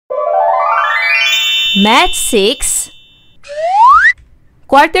Math 6,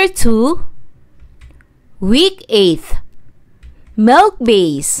 Quarter 2, Week 8, Milk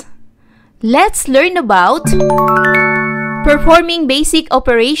Base. Let's learn about performing basic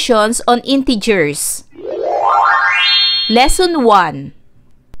operations on integers. Lesson 1.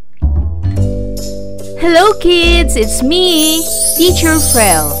 Hello kids, it's me, Teacher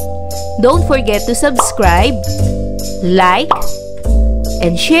Frel. Don't forget to subscribe, like,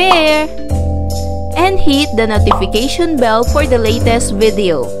 and share. And hit the notification bell for the latest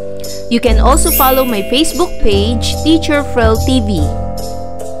video. You can also follow my Facebook page, Teacher Frel TV.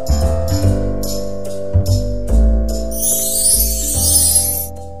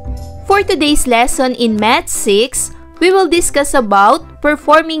 For today's lesson in Math 6, we will discuss about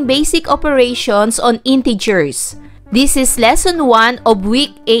performing basic operations on integers. This is Lesson 1 of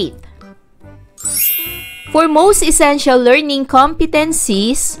Week 8. For most essential learning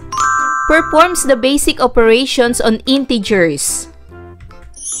competencies, performs the basic operations on integers.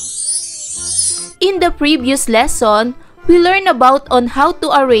 In the previous lesson, we learned about on how to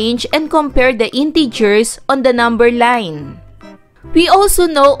arrange and compare the integers on the number line. We also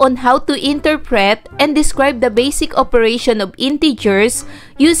know on how to interpret and describe the basic operation of integers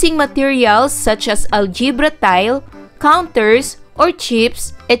using materials such as algebra tile, counters, or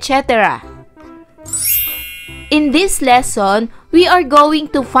chips, etc. In this lesson, we are going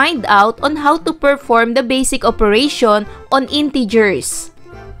to find out on how to perform the basic operation on integers.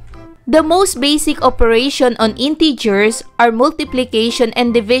 The most basic operation on integers are multiplication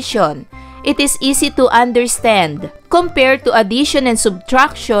and division. It is easy to understand compared to addition and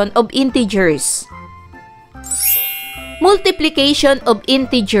subtraction of integers. Multiplication of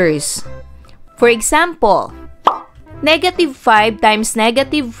integers. For example, negative 5 times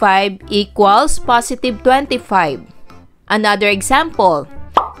negative 5 equals positive 25. Another example,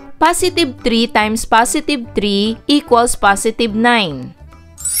 positive 3 times positive 3 equals positive 9.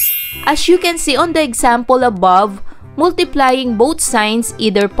 As you can see on the example above, multiplying both signs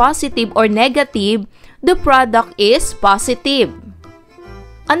either positive or negative, the product is positive.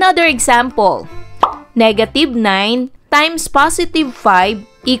 Another example, negative 9 times positive 5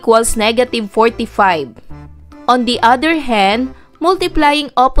 equals negative 45. On the other hand,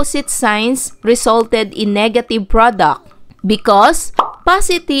 multiplying opposite signs resulted in negative product. Because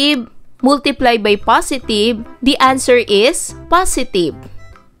positive multiplied by positive, the answer is positive.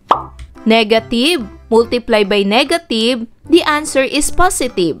 Negative multiplied by negative, the answer is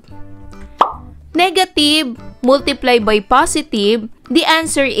positive. Negative multiplied by positive, the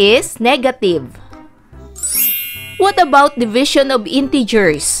answer is negative. What about division of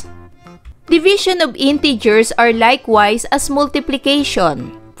integers? Division of integers are likewise as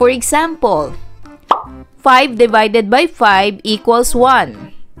multiplication. For example, 5 divided by 5 equals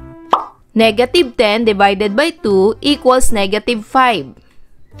 1. Negative 10 divided by 2 equals negative 5.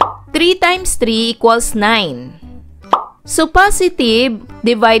 3 times 3 equals 9. So positive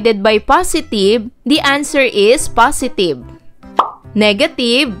divided by positive, the answer is positive.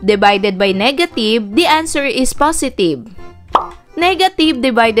 Negative divided by negative, the answer is positive. Negative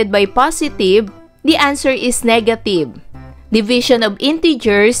divided by positive, the answer is negative. Division of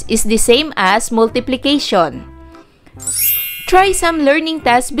integers is the same as multiplication. Try some learning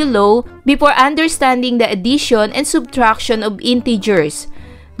tests below before understanding the addition and subtraction of integers.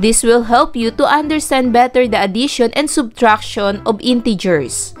 This will help you to understand better the addition and subtraction of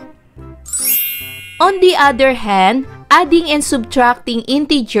integers. On the other hand, adding and subtracting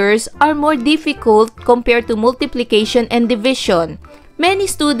integers are more difficult compared to multiplication and division. Many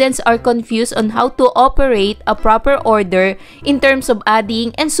students are confused on how to operate a proper order in terms of adding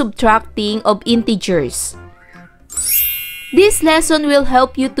and subtracting of integers. This lesson will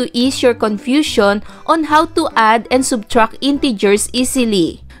help you to ease your confusion on how to add and subtract integers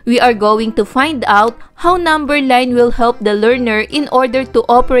easily. We are going to find out how number line will help the learner in order to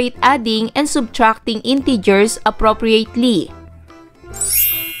operate adding and subtracting integers appropriately.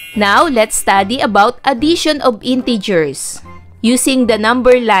 Now, let's study about addition of integers using the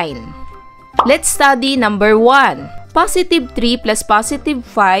number line. Let's study number 1. Positive 3 plus positive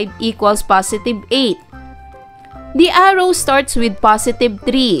 5 equals positive 8. The arrow starts with positive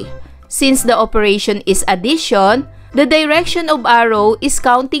 3. Since the operation is addition, the direction of arrow is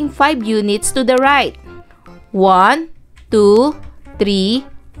counting 5 units to the right. 1, 2, 3,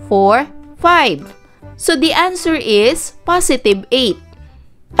 4, 5. So the answer is positive 8.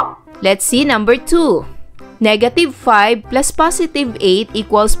 Let's see number 2. Negative 5 plus positive 8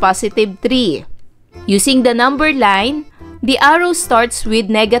 equals positive 3. Using the number line, the arrow starts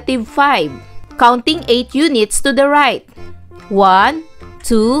with negative 5, counting 8 units to the right. 1,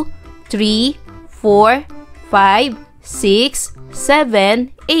 2, 3, 4, 5, 6,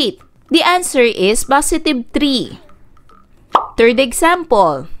 7, 8. The answer is positive 3. Third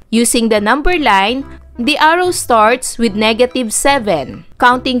example. Using the number line, the arrow starts with negative 7,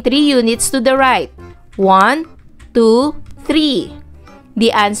 counting 3 units to the right. 1, 2, 3.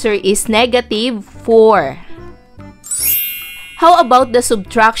 The answer is negative 4. How about the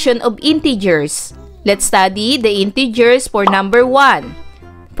subtraction of integers? Let's study the integers for number 1.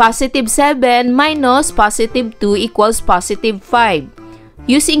 Positive 7 minus positive 2 equals positive 5.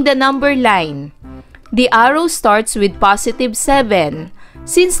 Using the number line, the arrow starts with positive 7.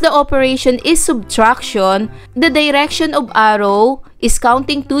 Since the operation is subtraction, the direction of arrow is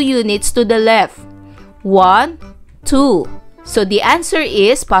counting 2 units to the left. 1, 2. So the answer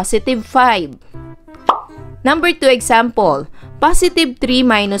is positive 5. Number 2 example. Positive 3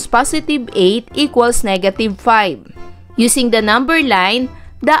 minus positive 8 equals negative 5. Using the number line,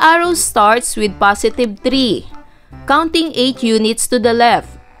 the arrow starts with positive 3, counting 8 units to the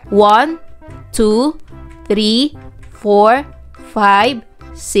left. 1, 2, 3, 4, 5,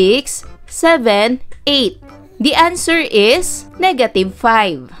 6, 7, 8. The answer is negative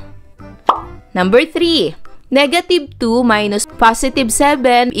 5. Number 3. Negative 2 minus positive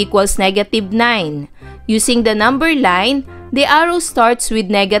 7 equals negative 9. Using the number line, the arrow starts with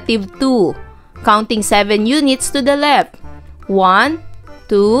negative 2, counting 7 units to the left. 1,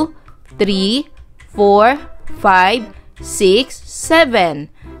 2, 3, 4, 5, 6, 7.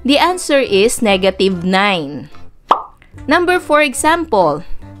 The answer is negative 9. Number 4 example.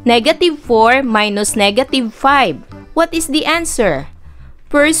 Negative 4 minus negative 5. What is the answer?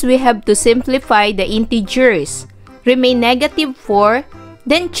 First, we have to simplify the integers. Remain negative 4,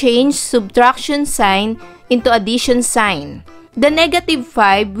 then change subtraction sign into addition sign. The negative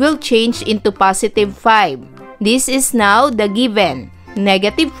 5 will change into positive 5. This is now the given.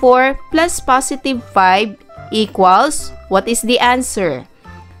 Negative 4 plus positive 5 equals, what is the answer?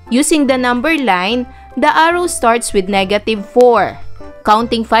 Using the number line, the arrow starts with negative 4,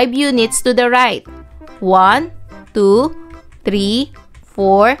 counting 5 units to the right. 1, 2, 3,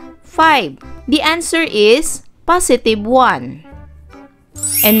 4, 5. The answer is positive 1.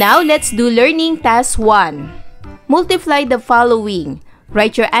 And now let's do learning task 1. Multiply the following.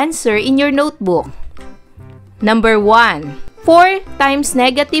 Write your answer in your notebook. Number 1. 4 times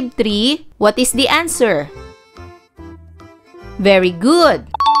negative 3. What is the answer? Very good.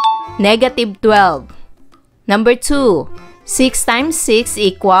 Negative 12. Number 2. 6 times 6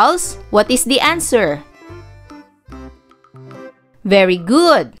 equals, what is the answer? Very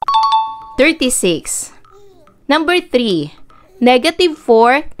good. 36. Number 3. Negative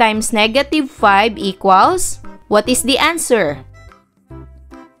 4 times negative 5 equals, what is the answer?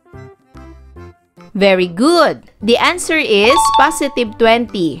 Very good. The answer is positive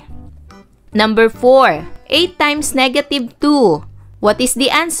 20. Number 4. 8 times negative 2. What is the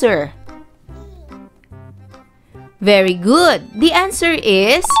answer? Very good. The answer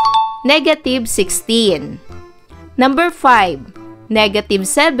is negative 16. Number 5. Negative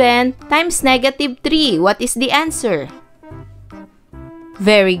 7 times negative 3. What is the answer?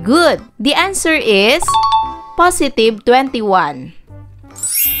 Very good. The answer is positive 21.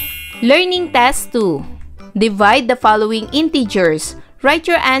 Learning task 2. Divide the following integers. Write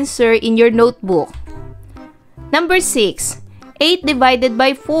your answer in your notebook. Number 6. 8 divided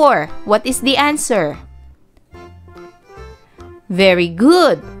by 4. What is the answer? Very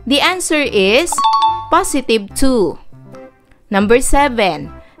good. The answer is positive 2. Number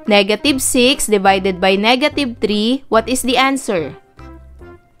 7. Negative 6 divided by negative 3. What is the answer?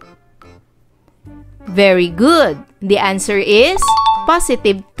 Very good. The answer is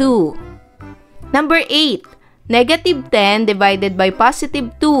positive 2. Number 8. Negative 10 divided by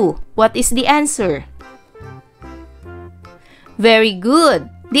positive 2. What is the answer? Very good.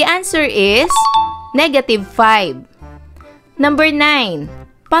 The answer is negative 5. Number 9.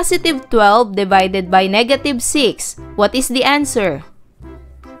 Positive 12 divided by negative 6. What is the answer?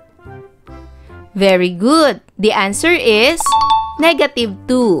 Very good. The answer is negative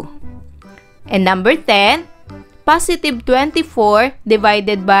 2. And number 10. Positive 24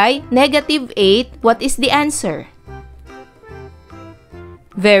 divided by negative 8. What is the answer?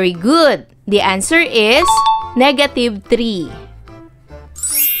 Very good. The answer is negative 3.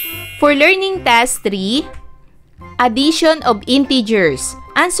 For learning task 3, addition of integers.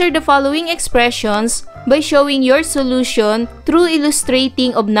 Answer the following expressions by showing your solution through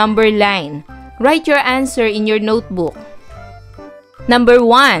illustrating of number line. Write your answer in your notebook. Number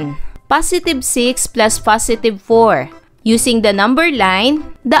 1. Positive 6 plus positive 4. Using the number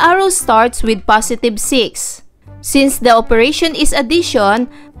line, the arrow starts with positive 6. Since the operation is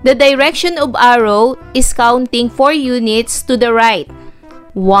addition, The direction of arrow is counting 4 units to the right.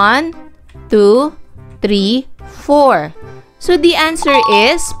 1, 2, 3, 4. So the answer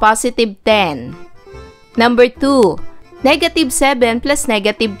is positive 10. Number 2, negative 7 plus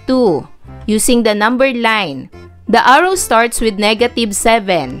negative 2. Using the number line, the arrow starts with negative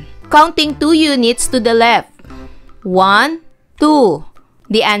 7, counting 2 units to the left. 1, 2.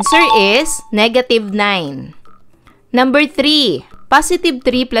 The answer is negative 9. Number 3, positive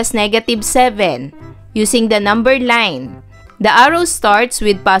 3 plus negative 7. Using the number line, the arrow starts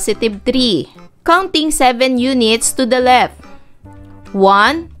with positive 3, counting 7 units to the left.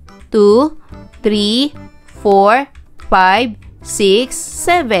 1, 2, 3, 4, 5, 6,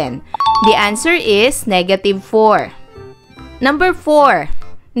 7. The answer is negative 4. Number 4,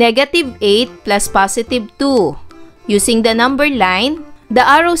 negative 8 plus positive 2. Using the number line, the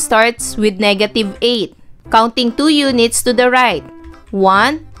arrow starts with negative 8, counting 2 units to the right.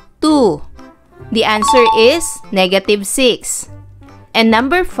 1, 2. The answer is negative 6. And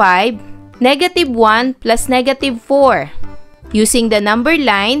number 5, negative 1 plus negative 4. Using the number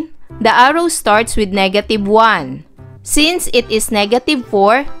line, the arrow starts with negative 1. Since it is negative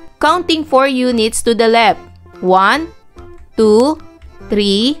 4, counting 4 units to the left. 1, 2,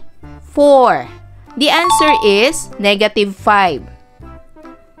 3, 4. The answer is negative 5.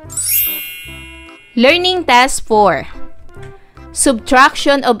 Learning Task 4.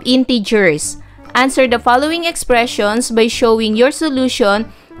 Subtraction of integers. Answer the following expressions by showing your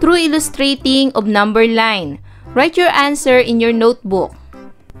solution through illustrating of number line. Write your answer in your notebook.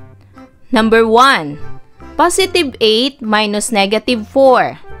 Number 1. Positive 8 minus negative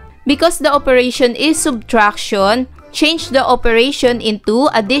 4. Because the operation is subtraction, change the operation into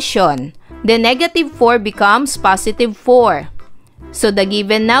addition. The negative 4 becomes positive 4. So the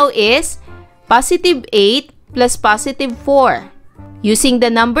given now is positive 8 plus positive 4. Using the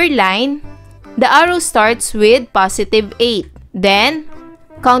number line, the arrow starts with positive 8. Then,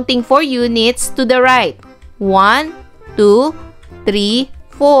 counting 4 units to the right. 1, 2, 3,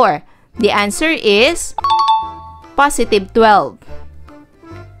 4. The answer is positive 12.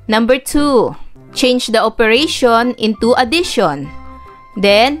 Number 2. Change the operation into addition.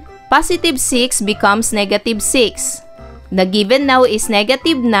 Then, positive 6 becomes negative 6. The given now is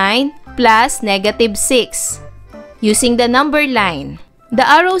negative 9 plus negative 6. Using the number line, the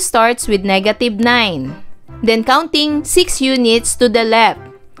arrow starts with negative 9. Then counting 6 units to the left.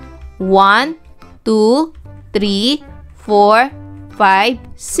 1, 2, 3, 4, 5,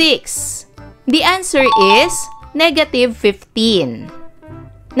 6. The answer is negative 15.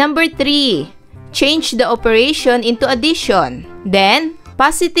 Number 3. Change the operation into addition. Then,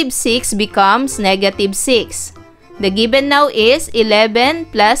 positive 6 becomes negative 6. The given now is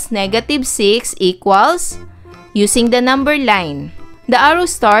 11 plus negative 6 equals, using the number line, the arrow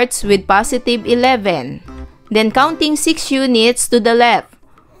starts with positive 11. Then counting 6 units to the left.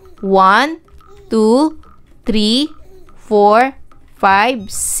 1, 2, 3, 4, 5,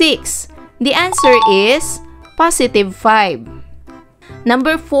 6. The answer is positive 5.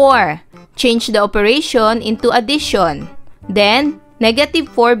 Number 4. Change the operation into addition. Then, negative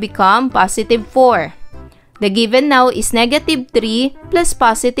 4 become positive 4. The given now is negative 3 plus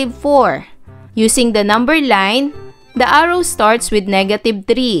positive 4. Using the number line, the arrow starts with negative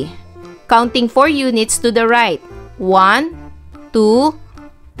 3. Counting 4 units to the right. 1, 2,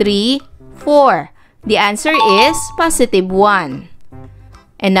 3, 4. The answer is positive 1.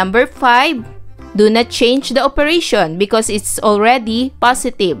 And number 5, do not change the operation because it's already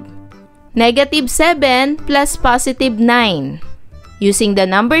positive. Negative 7 plus positive 9. Using the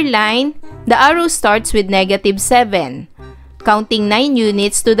number line, the arrow starts with negative 7. Counting 9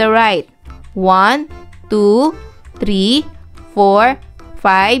 units to the right. 1, 2, 3, 4,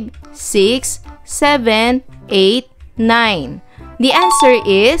 5, 6, 7, 8, 9. The answer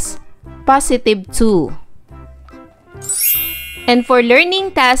is positive 2. And for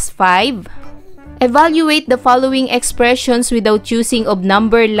learning task 5, evaluate the following expressions without using of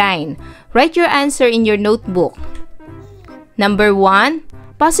number line. Write your answer in your notebook. Number 1,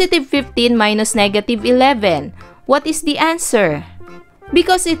 positive 15 minus negative 11. What is the answer?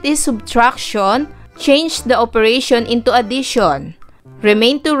 Because it is subtraction, change the operation into addition.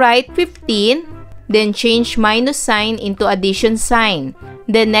 Remain to write 15, then change minus sign into addition sign.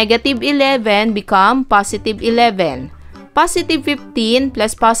 Then negative 11 become positive 11. Positive 15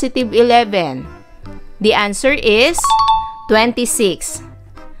 plus positive 11. The answer is 26.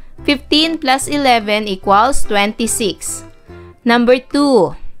 15 plus 11 equals 26. Number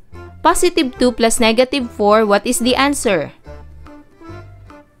 2. Positive 2 plus negative 4, what is the answer?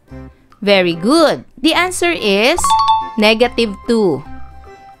 Very good. The answer is negative 2.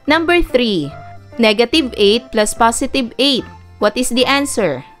 Number 3. Negative 8 plus positive 8. What is the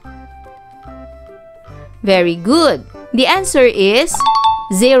answer? Very good. The answer is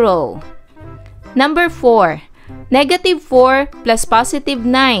 0. Number 4. Negative 4 plus positive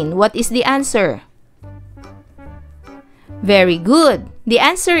 9. What is the answer? Very good. The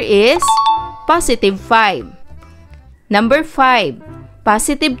answer is positive 5. Number 5.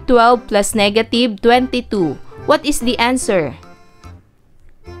 Positive 12 plus negative 22. What is the answer?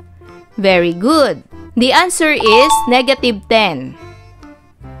 Very good. The answer is negative 10.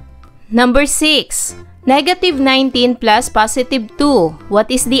 Number 6. Negative 19 plus positive 2. What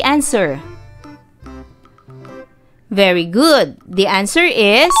is the answer? Very good. The answer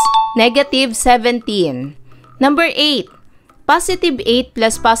is negative 17. Number 8. Positive 8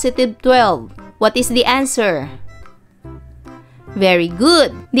 plus positive 12. What is the answer? Very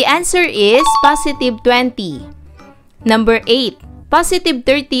good. The answer is positive 20. Number 8. Positive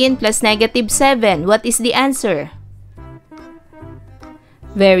 13 plus negative 7. What is the answer?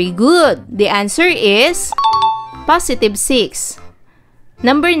 Very good. The answer is positive 6.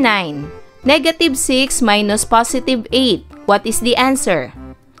 Number 9. Negative 6 minus positive 8. What is the answer?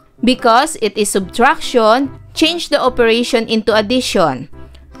 Because it is subtraction, change the operation into addition.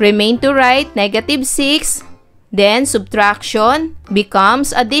 Remain to write negative 6, then subtraction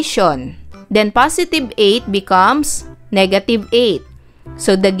becomes addition. Then positive 8 becomes negative 8.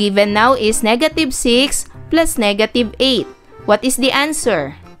 So the given now is negative 6 plus negative 8. What is the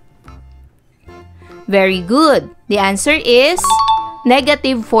answer? Very good. The answer is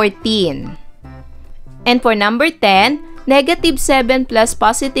negative 14. And for number 10, negative 7 plus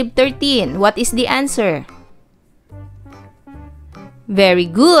positive 13. What is the answer? Very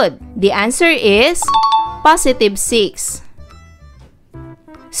good. The answer is positive 6.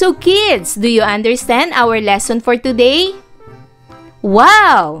 So kids, do you understand our lesson for today?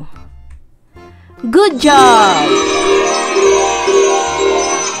 Wow! Good job!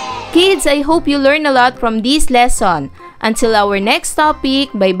 Kids, I hope you learn a lot from this lesson. Until our next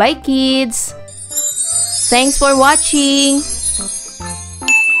topic, bye-bye kids! Thanks for watching!